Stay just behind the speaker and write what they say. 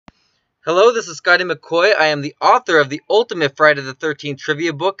Hello, this is Scotty McCoy. I am the author of the Ultimate Friday the 13th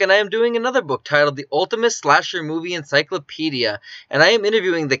Trivia Book, and I am doing another book titled The Ultimate Slasher Movie Encyclopedia. And I am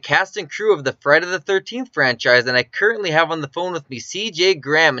interviewing the cast and crew of the Friday the 13th franchise, and I currently have on the phone with me C.J.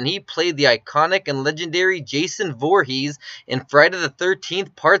 Graham, and he played the iconic and legendary Jason Voorhees in Friday the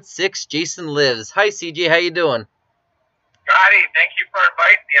 13th Part 6, Jason Lives. Hi, C.J., how you doing? Scotty, thank you for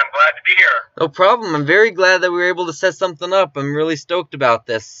inviting me. I'm glad to be here. No problem. I'm very glad that we were able to set something up. I'm really stoked about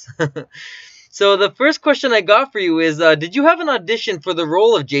this. So the first question I got for you is, did you have an audition for the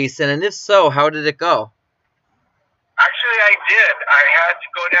role of Jason, and if so, how did it go? Actually, I did. I had to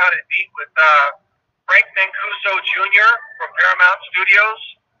go down and meet with Frank Mancuso Jr. from Paramount Studios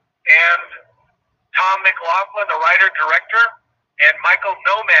and Tom McLaughlin, the writer-director, and Michael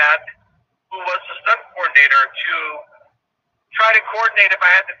Nomad, who was the stunt coordinator, to try to coordinate if I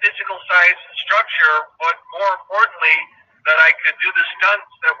had the physical size and structure, but more importantly, that I could do the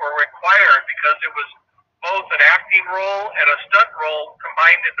stunts that were required, because it was both an acting role and a stunt role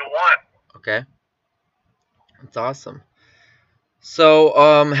combined into one. Okay. That's awesome. So,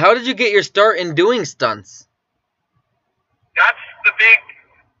 how did you get your start in doing stunts? That's the big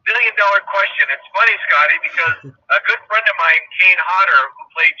billion-dollar question. It's funny, Scotty, because a good friend of mine, Kane Hodder, who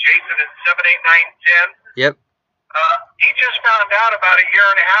played Jason in 7, 8, 9, 10, Yep. he just found out about a year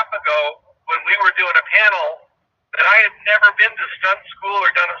and a half ago when we were doing a panel that I had never been to stunt school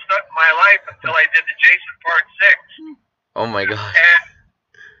or done a stunt in my life until I did the Jason Part 6. Oh my God. And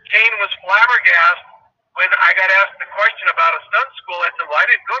Kane was flabbergasted when I got asked the question about a stunt school. I said, well, I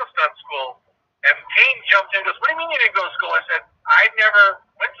didn't go to stunt school. And Kane jumped in and goes, what do you mean you didn't go to school? I said, I never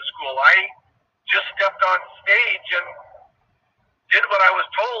went to school. I just stepped on stage and did what I was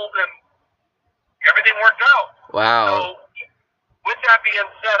told, and everything worked out. Wow. So, with that being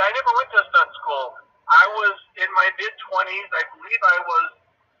said, I never went to stunt school. I was in my mid-20s. I believe I was,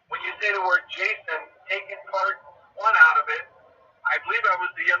 when you say the word Jason, taking part 1 out of it, I believe I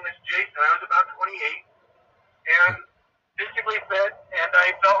was the youngest Jason. I was about 28. And physically fit, and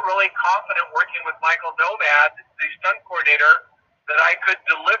I felt really confident working with Michael Nomad, the stunt coordinator, that I could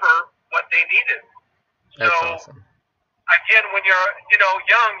deliver what they needed. That's So, awesome. again, when you're,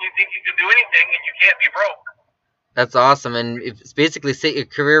 young, you think you can do anything, and you can't be broke. That's awesome, and it's basically set your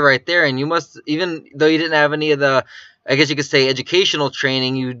career right there. And you must, even though you didn't have any of the, I guess you could say, educational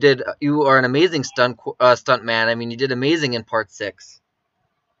training, you are an amazing stunt man. I mean, you did amazing in Part 6.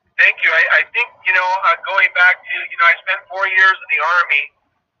 Thank you. I think, going back to, I spent 4 years in the Army,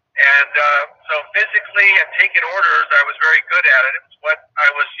 and so physically and taking orders, I was very good at it. It was what I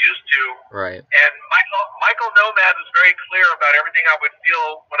was used to. Right. And Michael Nomad was very clear about everything I would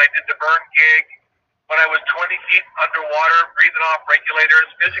feel when I did the burn gig, when I was 20 feet underwater, breathing off regulators,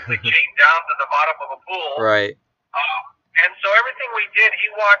 physically chained down to the bottom of a pool. Right. And so everything we did, he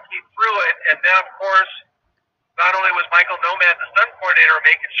walked me through it. And then, of course, not only was Michael Nomad the stunt coordinator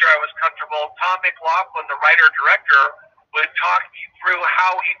making sure I was comfortable, Tom McLaughlin, the writer-director, would talk me through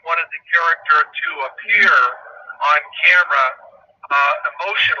how he wanted the character to appear on camera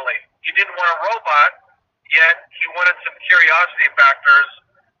emotionally. He didn't want a robot, yet he wanted some curiosity factors,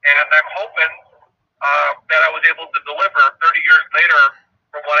 and I'm hoping that I was able to deliver 30 years later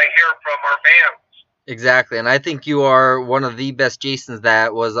from what I hear from our fans. Exactly, and I think you are one of the best Jasons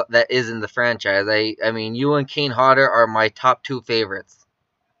that is in the franchise. I mean, you and Kane Hodder are my top 2 favorites.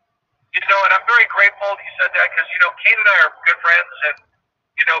 And I'm very grateful you said that, because, Kane and I are good friends, and,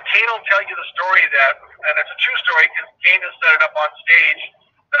 Kane will tell you the story that, and it's a true story, because Kane has set it up on stage,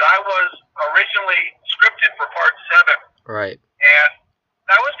 that I was originally scripted for Part 7. Right. And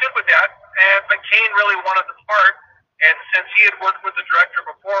I was good with that, but Kane really wanted the part, and since he had worked with the director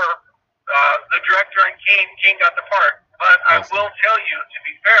before, the director and Kane got the part. But I will tell you, to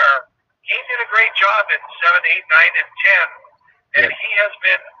be fair, Kane did a great job in 7, 8, 9, and 10, and he has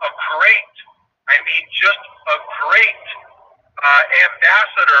been a great, just a great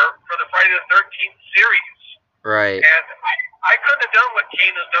ambassador for the Friday the 13th series. Right. And I couldn't have done what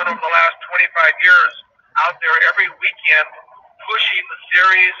Kane has done over the last 25 years out there every weekend, pushing the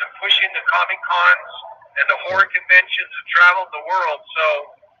series and pushing the Comic Cons and the horror conventions and traveled the world. So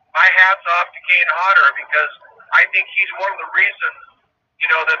my hat's off to Kane Hodder, because I think he's one of the reasons,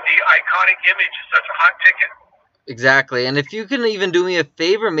 that the iconic image is such a hot ticket. Exactly, and if you can even do me a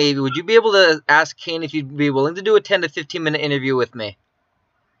favor, maybe, would you be able to ask Kane if you'd be willing to do a 10 to 15-minute interview with me?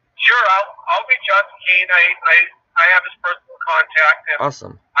 Sure, I'll reach out to Kane. I have his personal contact, and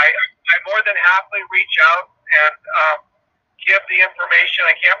awesome. I more than happily reach out and give the information.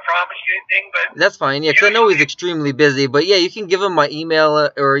 I can't promise you anything, but that's fine. Yeah, because I know he's extremely busy. But yeah, you can give him my email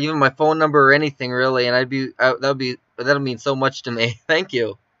or even my phone number or anything really, and that'll mean so much to me. Thank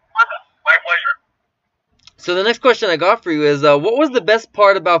you. So the next question I got for you is, what was the best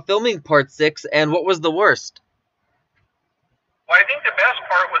part about filming Part 6, and what was the worst? Well, I think the best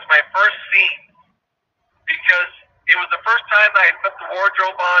part was my first scene, because it was the first time I put the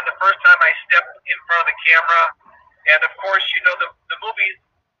wardrobe on, the first time I stepped in front of the camera, and of course, you know, the movie,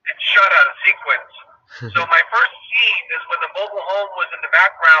 it's shot out of sequence. So my first scene is when the mobile home was in the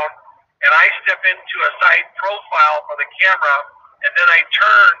background, and I step into a side profile for the camera, and then I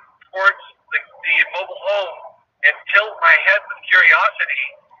turn towards the mobile home and tilt my head with curiosity,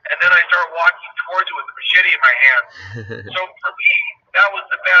 and then I start walking towards it with the machete in my hand. So for me, that was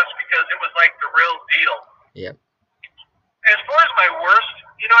the best because it was like the real deal. Yep. As far as my worst,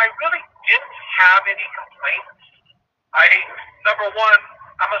 you know, I really didn't have any complaints. Number one,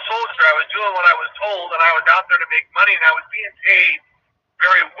 I'm a soldier. I was doing what I was told, and I was out there to make money, and I was being paid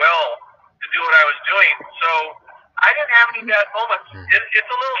very well to do what I was doing. So I didn't have any bad moments.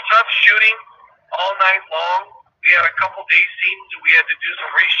 It's a little tough shooting all night long. We had a couple day scenes, and we had to do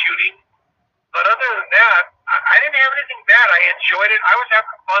some reshooting. But other than that, I didn't have anything bad. I enjoyed it. I was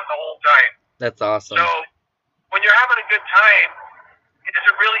having fun the whole time. That's awesome. So when you're having a good time, is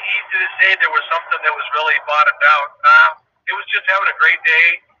it really easy to say there was something that was really bottomed out? It was just having a great day,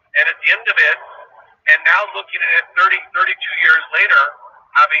 and at the end of it, and now looking at it 32 years later,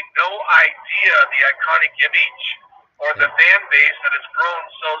 having no idea the iconic image or the fan base that has grown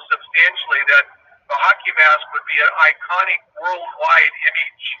so substantially that the hockey mask would be an iconic worldwide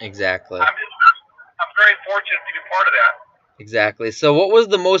image. Exactly. I'm very fortunate to be part of that. Exactly. So what was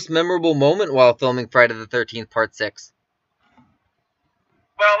the most memorable moment while filming Friday the 13th Part 6?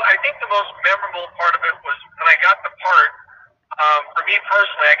 Well, I think the most memorable part of it was when I got the part. For me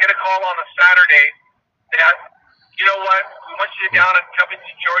personally, I get a call on a Saturday that, you know what, we want you down in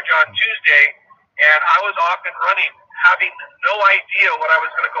Covington, Georgia on Tuesday, and I was off and running, having no idea what I was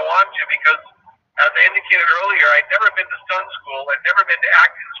going to go on to because, as I indicated earlier, I'd never been to stunt school, I'd never been to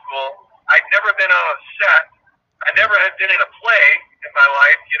acting school, I'd never been on a set, I never had been in a play in my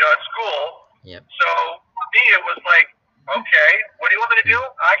life, you know, at school. Yep. So for me, it was like, okay, what do you want me to do?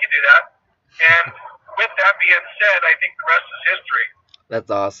 I can do that. And with that being said, I think the rest is history. That's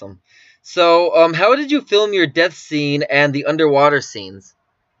awesome. So, how did you film your death scene and the underwater scenes?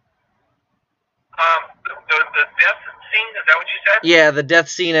 The death scene, is that what you said? Yeah, the death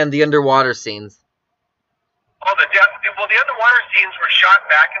scene and the underwater scenes. Oh, well, the underwater scenes were shot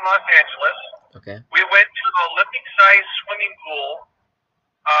back in Los Angeles. Okay. We went to an Olympic-sized swimming pool,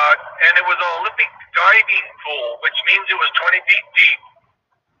 and it was an Olympic diving pool, which means it was 20 feet deep.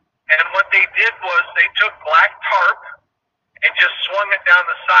 And what they did was they took black tarp and just swung it down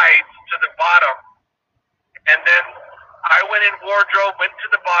the sides to the bottom. And then I went in wardrobe, went to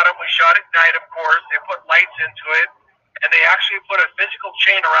the bottom. We shot at night, of course. They put lights into it, and they actually put a physical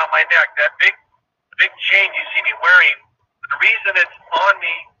chain around my neck. That big chain you see me wearing, the reason it's on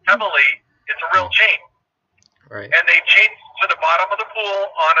me heavily, it's a real chain. Right. And they chained to the bottom of the pool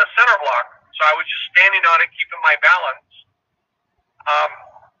on a center block. So I was just standing on it, keeping my balance.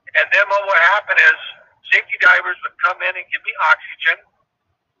 And then what would happen is safety divers would come in and give me oxygen,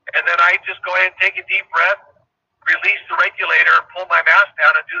 and then I'd just go ahead and take a deep breath, release the regulator, pull my mask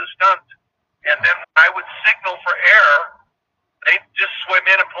down, and do the stunt. And then I would signal for air. They'd just swim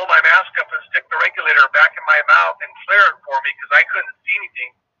in and pull my mask up and stick the regulator back in my mouth and clear it for me because I couldn't see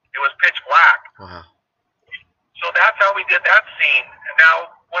anything. It was pitch black. Wow. So that's how we did that scene.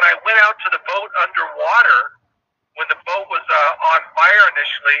 Now, when I went out to the boat underwater, when the boat was on fire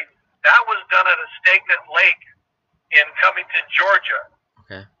initially, that was done at a stagnant lake in Covington, Georgia.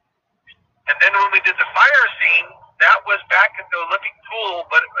 Okay. And then when we did the fire scene, that was back at the Olympic pool,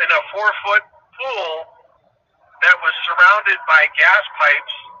 but in a 4-foot pool that was surrounded by gas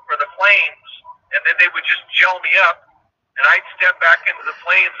pipes for the flames, and then they would just gel me up, and I'd step back into the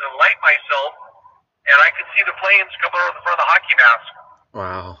flames and light myself, and I could see the flames coming over the front of the hockey mask.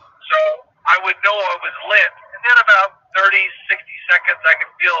 Wow. So I would know I was lit. And then about 30, 60 seconds, I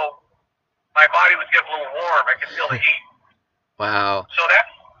could feel my body was getting a little warm. I could feel the heat. Wow. So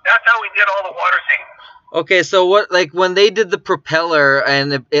that's how we did all the water scenes. Okay, so what, like, when they did the propeller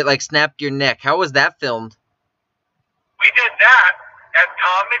and it like snapped your neck, how was that filmed? We did that at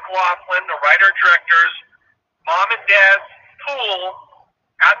Tom McLaughlin, the writer-director's mom and dad's pool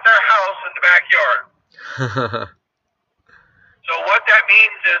at their house in the backyard. So what that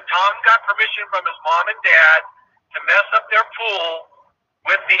means is Tom got permission from his mom and dad to mess up their pool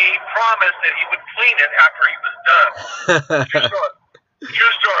with the promise that he would clean it after he was done. True story.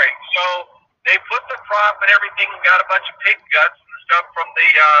 True story. So they put the prop and everything, got a bunch of pig guts and stuff from the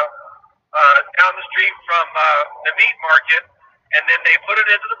down the street from the meat market, and then they put it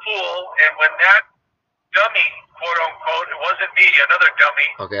into the pool. And when that dummy, quote unquote. It wasn't me, another dummy.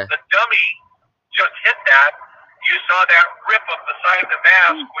 Okay. The dummy just hit that. You saw that rip of the side of the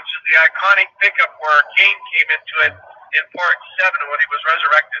mask, which is the iconic pickup where Kane came into it in Part 7 when he was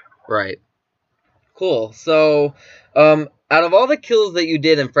resurrected. Right. Cool. So, out of all the kills that you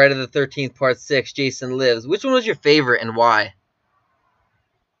did in Friday the 13th Part 6, Jason Lives, which one was your favorite and why?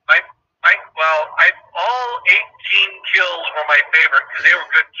 All 18 kills were my favorite because they were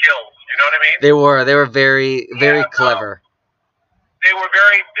good kills. You know what I mean? They were. They were very, very clever. They were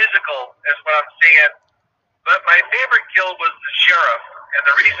very physical, is what I'm saying. But my favorite kill was the sheriff, and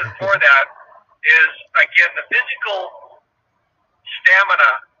the reason for that is, again, the physical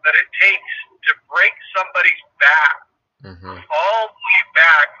stamina that it takes to break somebody's back, all the way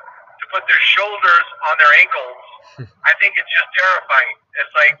back, to put their shoulders on their ankles. I think it's just terrifying.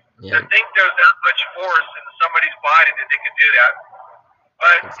 It's like, to think there's that much force in somebody's body that they could do that.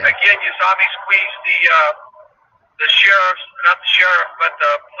 But again, you saw me squeeze the sheriff's, not the sheriff, but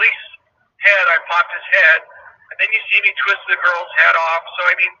the police head. I popped his head, and then you see me twist the girl's head off. So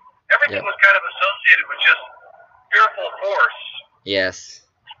I mean, everything was kind of associated with just fearful force. Yes,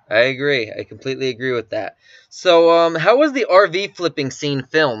 I agree. I completely agree with that. So, how was the RV flipping scene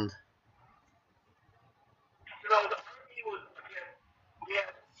filmed? You know, the RV was, again, we had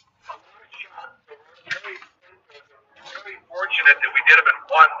a lot of shots that were very expensive. We're very fortunate that we did them in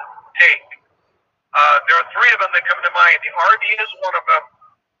one take. There are 3 of them that come to mind. The RV is one of them.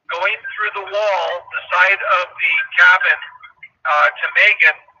 Going through the wall, the side of the cabin to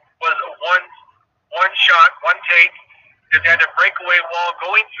Megan was a one shot, one take. It had a breakaway wall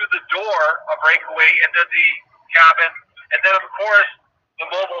going through the door, a breakaway into the cabin, and then of course the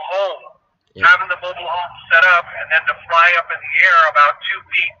mobile home. Having the mobile home set up and then to fly up in the air about 2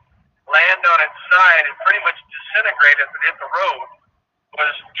 feet, land on its side, and pretty much disintegrate as it hit the road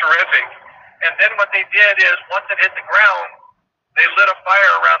was terrific. And then what they did is, once it hit the ground, they lit a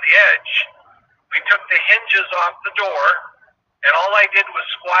fire around the edge. We took the hinges off the door, and all I did was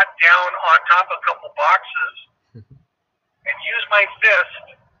squat down on top of a couple boxes and use my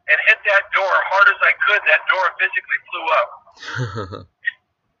fist and hit that door hard as I could. That door physically flew up.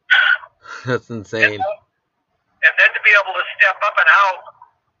 That's insane. And then to be able to step up and out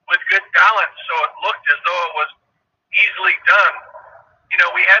with good balance so it looked as though it was easily done. You know,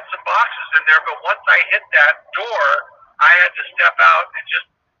 we had some boxes in there, but once I hit that door, I had to step out and just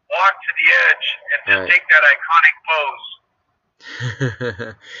walk to the edge and just take that iconic pose.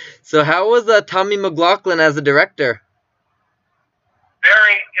 So how was Tommy McLoughlin as a director?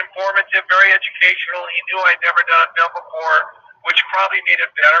 Very informative, very educational. He knew I'd never done a film before, which probably made it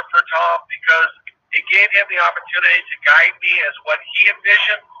better for Tom because it gave him the opportunity to guide me as what he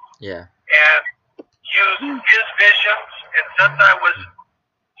envisioned. And use his visions. And since I was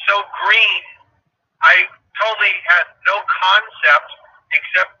so green, I totally had no concept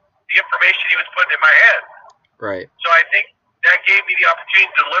except the information he was putting in my head. So I think that gave me the opportunity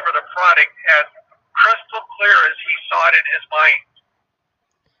to deliver the product as crystal clear as he saw it in his mind.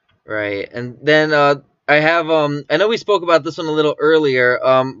 And then I have I know we spoke about this one a little earlier,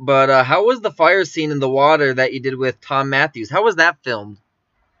 but how was the fire scene in the water that you did with Tom Matthews? How was that filmed?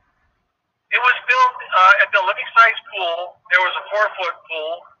 It was filmed at the living size pool. There was a 4-foot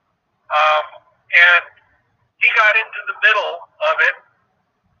pool, and he got into the middle of it.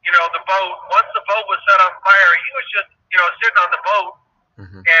 You know, the boat. Once the boat was set on fire, he was just, you know, sitting on the boat,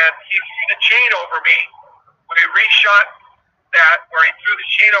 and he threw the chain over me. We reshot that where he threw the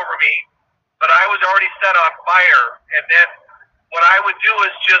chain over me, but I was already set on fire. And then what I would do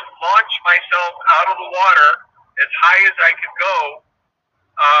is just launch myself out of the water as high as I could go,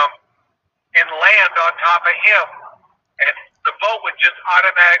 and land on top of him. And the boat would just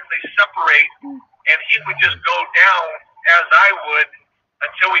automatically separate, and he would just go down as I would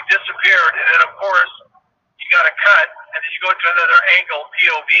until we disappeared. And then, of course, you got to cut, and then you go to another angle,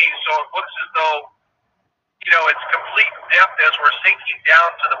 POV, so it looks as though, you know, it's complete depth as we're sinking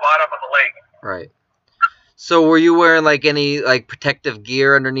down to the bottom of the lake. So were you wearing, like, any, like, protective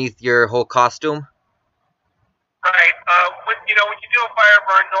gear underneath your whole costume? When you do a fire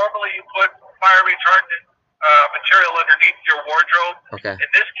burn, normally you put fire retardant material underneath your wardrobe. In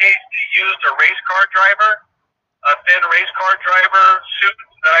this case, they used a race car driver, a thin race car driver suit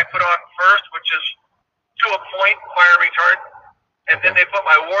that I put on first, which is to a point fire retardant, and then they put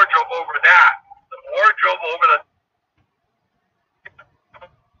my wardrobe over that. The wardrobe over the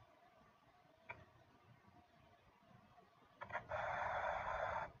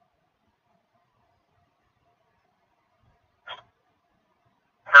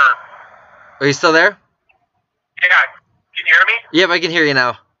burn. Are you still there? Yeah. Can you hear me? Yep, I can hear you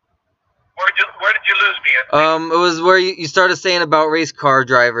now. Where did you lose me? It was where you started saying about race car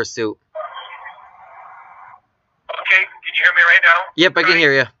driver suit. Okay, can you hear me right now? Yep, I can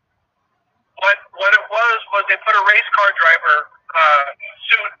hear you. What it was they put a race car driver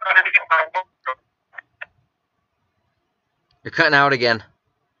suit underneath my wardrobe. You're cutting out again.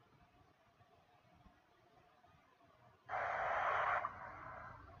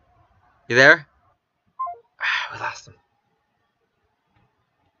 You there? We lost him.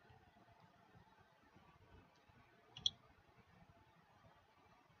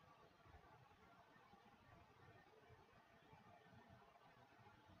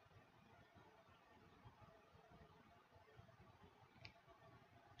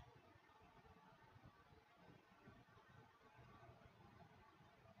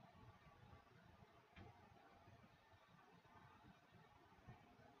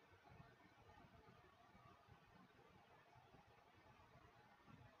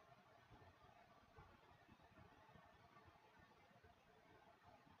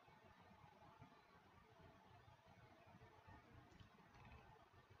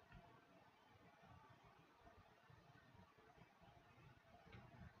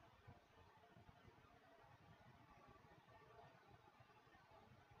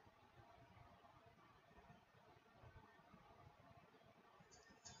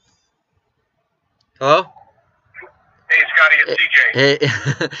 Hello? Hey, Scotty, it's CJ. Hey,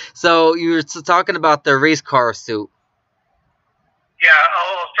 so you were talking about the race car suit. Yeah,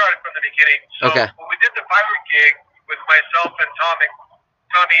 I'll start it from the beginning. So Okay. when we did the fire gig with myself and Tommy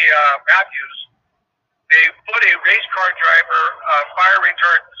Matthews, they put a race car driver fire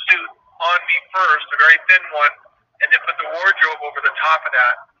retardant suit on me first, a very thin one, and then put the wardrobe over the top of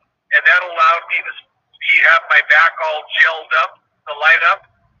that. And that allowed me to have my back all gelled up to light up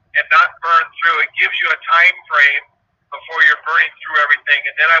and not burn through. It gives you a time frame before you're burning through everything.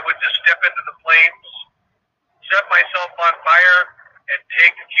 And then I would just step into the flames, set myself on fire, and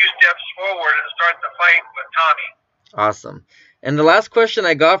take a few steps forward and start the fight with Tommy. Awesome. And the last question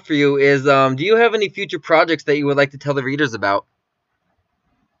I got for you is, do you have any future projects that you would like to tell the readers about?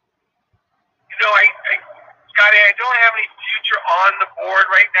 You know, Scotty, I don't have any future on the board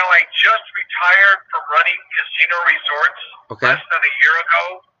right now. I just retired from running casino resorts less than a year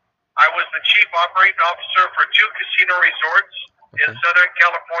ago. I was the chief operating officer for 2 casino resorts in Southern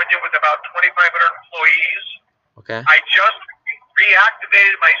California with about 2,500 employees. I just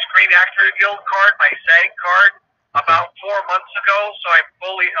reactivated my Screen Actor Guild card, my SAG card, about 4 months ago, so I'm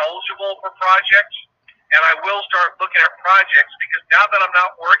fully eligible for projects, and I will start looking at projects because now that I'm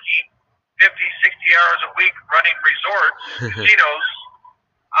not working 50, 60 hours a week running resorts, casinos,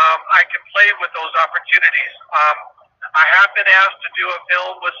 I can play with those opportunities. I have been asked to do a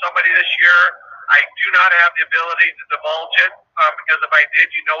film with somebody this year. I do not have the ability to divulge it because if I did,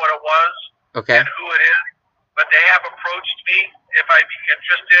 you know what it was and who it is. But they have approached me if I'd be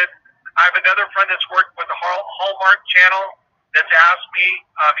interested. I have another friend that's worked with the Hallmark Channel that's asked me.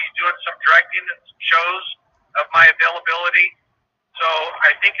 He's doing some directing shows of my availability. So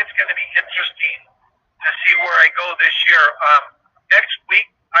I think it's going to be interesting to see where I go this year. Next week,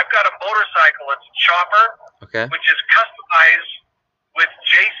 I've got a motorcycle. It's a Chopper, which is customized with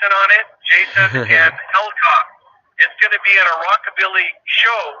Jason on it, Jason and Hellcock. It's going to be at a rockabilly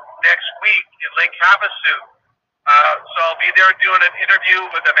show next week in Lake Havasu. So I'll be there doing an interview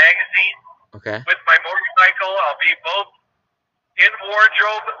with a magazine with my motorcycle. I'll be both in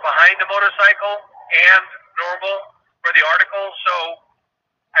wardrobe behind the motorcycle and normal for the article. So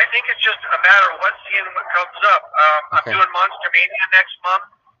I think it's just a matter of what seeing what comes up. I'm doing Monster Mania next month.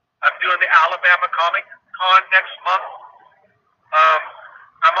 I'm doing the Alabama Comic Con next month.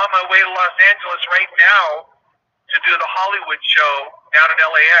 I'm on my way to Los Angeles right now to do the Hollywood show down in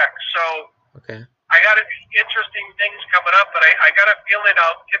LAX. So I got interesting things coming up, but I got a feeling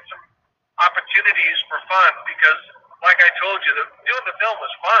I'll get some opportunities for fun because, like I told you, doing the film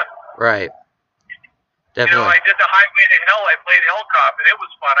was fun. Right. Definitely. You know, I did the Highway to Hell. I played Hellcop, and it was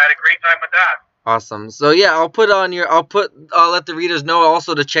fun. I had a great time with that. Awesome. So yeah, I'll let the readers know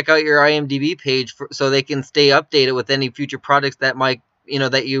also to check out your IMDb page so they can stay updated with any future projects that might,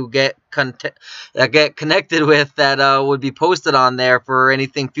 that you get connected with that would be posted on there for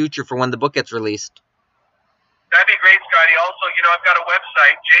anything future for when the book gets released. That'd be great, Scotty. Also, I've got a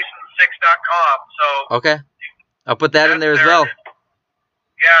website, jason6.com. So I'll put that in there as well.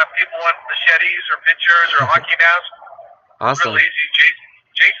 Yeah, if people want machetes or pictures or hockey masks. Awesome. Real easy,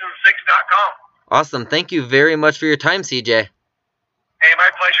 jason6.com. Awesome. Thank you very much for your time, CJ. Hey, my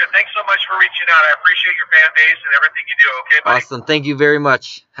pleasure. Thanks so much for reaching out. I appreciate your fan base and everything you do. Okay, buddy? Awesome. Thank you very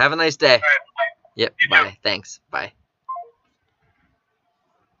much. Have a nice day. All right, bye. Yep. You bye. too. Thanks. Bye.